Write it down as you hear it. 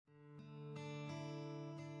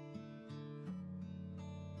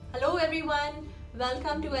Hello everyone,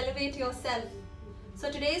 welcome to Elevate Yourself.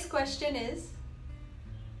 So today's question is,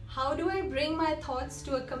 how do I bring my thoughts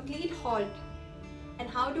to a complete halt? And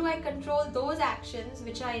how do I control those actions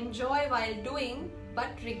which I enjoy while doing but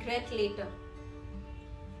regret later?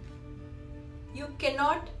 You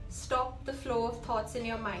cannot stop the flow of thoughts in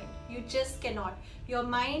your mind. You just cannot. Your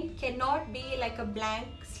mind cannot be like a blank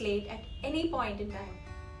slate at any point in time.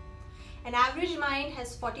 An average mind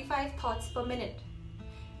has 45 thoughts per minute.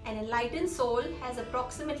 An enlightened soul has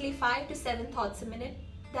approximately 5 to 7 thoughts a minute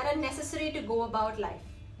that are necessary to go about life.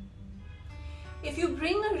 If you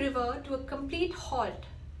bring a river to a complete halt,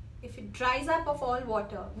 if it dries up of all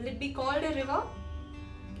water, will it be called a river?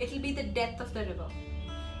 It will be the death of the river.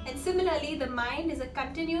 And similarly, the mind is a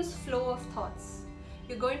continuous flow of thoughts.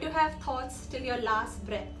 You're going to have thoughts till your last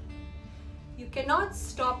breath. You cannot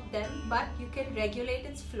stop them, but you can regulate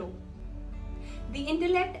its flow. The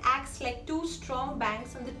intellect acts like two strong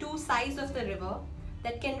banks on the two sides of the river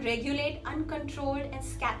that can regulate uncontrolled and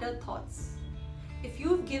scattered thoughts. If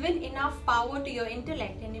you've given enough power to your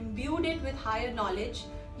intellect and imbued it with higher knowledge,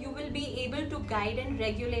 you will be able to guide and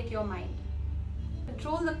regulate your mind.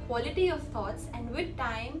 Control the quality of thoughts, and with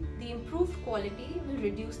time, the improved quality will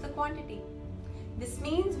reduce the quantity. This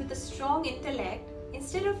means with a strong intellect,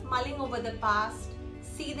 instead of mulling over the past,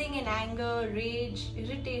 seething in anger, rage,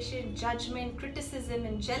 irritation, judgment, criticism,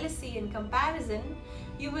 and jealousy and comparison,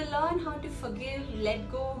 you will learn how to forgive,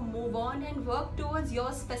 let go, move on, and work towards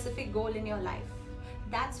your specific goal in your life.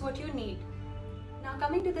 That's what you need. Now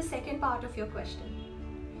coming to the second part of your question.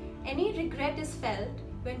 Any regret is felt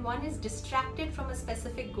when one is distracted from a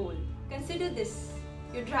specific goal. Consider this.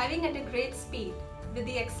 You're driving at a great speed with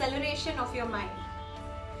the acceleration of your mind.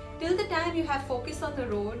 Till the time you have focus on the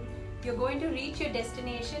road, you're going to reach your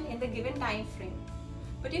destination in the given time frame.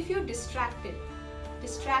 But if you're distracted,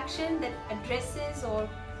 distraction that addresses or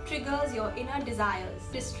triggers your inner desires,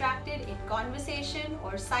 distracted in conversation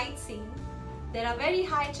or sightseeing, there are very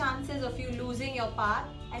high chances of you losing your path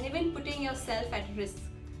and even putting yourself at risk.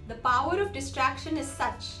 The power of distraction is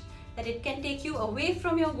such that it can take you away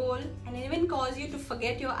from your goal and even cause you to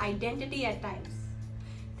forget your identity at times.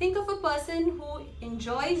 Think of a person who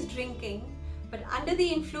enjoys drinking but under the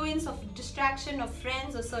influence of distraction of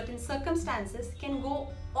friends or certain circumstances can go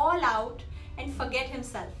all out and forget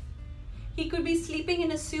himself. He could be sleeping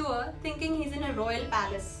in a sewer thinking he's in a royal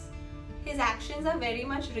palace. His actions are very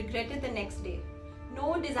much regretted the next day.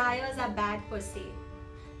 No desires are bad per se,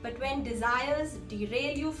 but when desires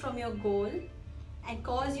derail you from your goal and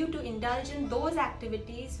cause you to indulge in those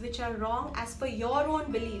activities which are wrong as per your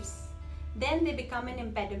own beliefs, then they become an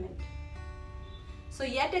impediment. So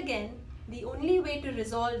yet again, the only way to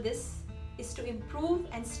resolve this is to improve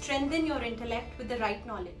and strengthen your intellect with the right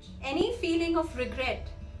knowledge. Any feeling of regret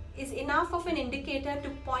is enough of an indicator to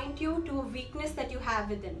point you to a weakness that you have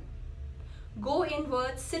within. Go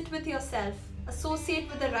inwards, sit with yourself, associate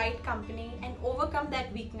with the right company and overcome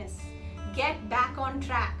that weakness. Get back on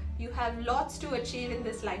track. You have lots to achieve in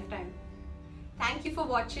this lifetime. Thank you for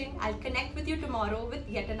watching. I'll connect with you tomorrow with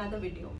yet another video.